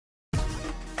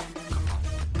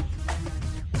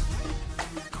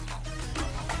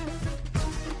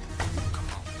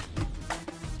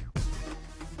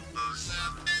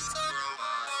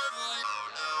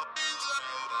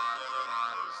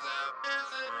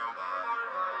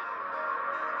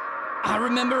I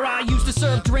remember I used to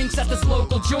serve drinks at this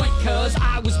local joint, cause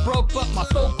I was broke, but my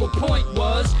focal point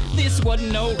was this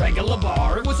wasn't no regular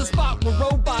bar. It was a spot where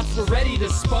robots were ready to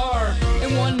spar.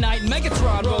 And one night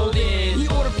Megatron rolled in. He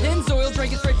ordered Pennzoil,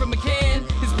 drank it straight from a can.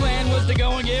 His plan was to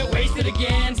go and get wasted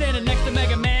again, standing next to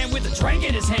Mega Man with a drink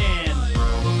in his hand.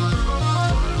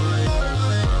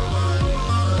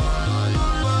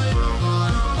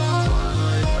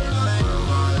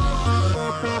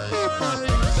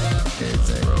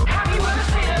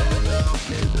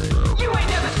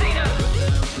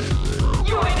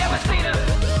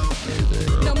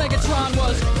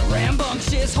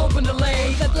 Rambunctious, hoping to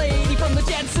lay that lady from the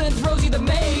Jetsons, Rosie the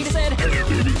maid, said, "Hey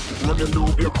baby, run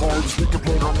into your cards, we can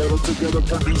put our metal together,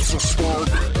 produce a spark."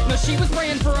 No, she was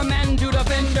praying for a man to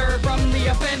defend her from the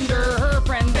offender. Her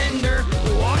friend Bender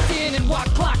walked in and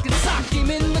walked clock and socked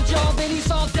him in the jaw. Then he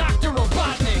saw Dr.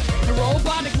 Robotnik. And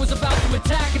Robotnik was about to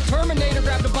attack, and Terminator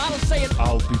grabbed a bottle saying,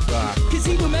 "I'll be back." Cause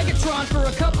he knew Megatron for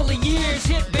a couple of years.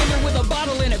 Hit Bender with a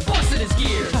bottle and it busted his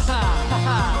gears. Ha ha ha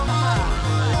ha.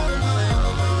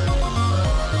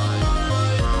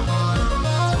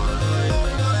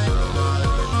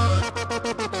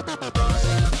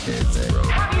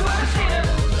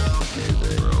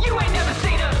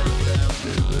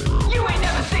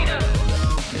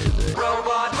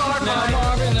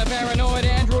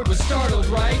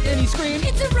 He screamed,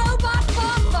 "It's a robot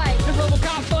bomb fight!" And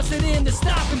Robocop busted in to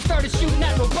stop him, started shooting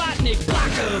at Robotnik.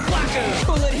 Blocker, blocker.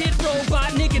 Bullet hit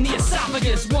Robotnik in the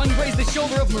esophagus. One grazed the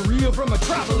shoulder of Maria from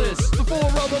Metropolis. Before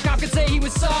Robocop could say he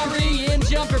was sorry, in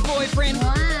jumped her boyfriend.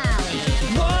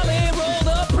 Wally rolled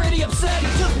up pretty upset.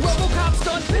 He took Robocop's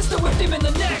stun pistol, whipped him in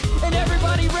the neck. And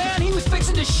everybody ran, he was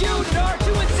fixing to shoot. And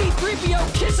R2 and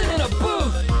C-3PO kissing in a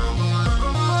booth.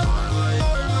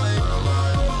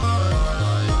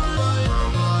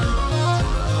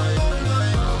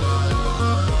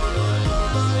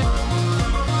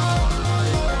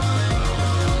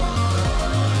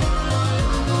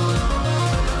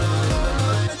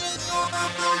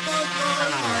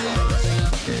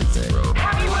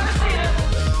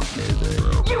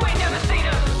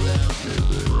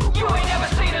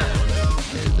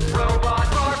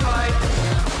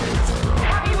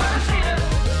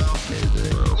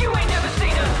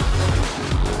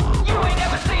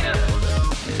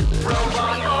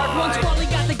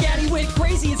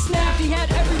 Crazy and snapped, he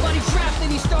had everybody trapped,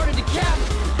 then he started to cap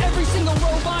every single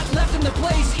robot left in the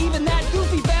place, even that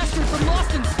goofy bastard from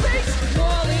Lost in Space.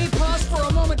 Wally paused for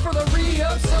a moment for the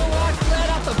re-up, so I fled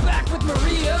out the back with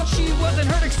Maria. She wasn't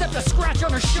hurt except a scratch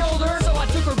on her shoulder, so I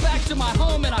took her back to my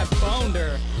home and I boned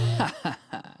her.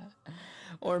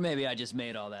 Or maybe I just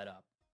made all that up.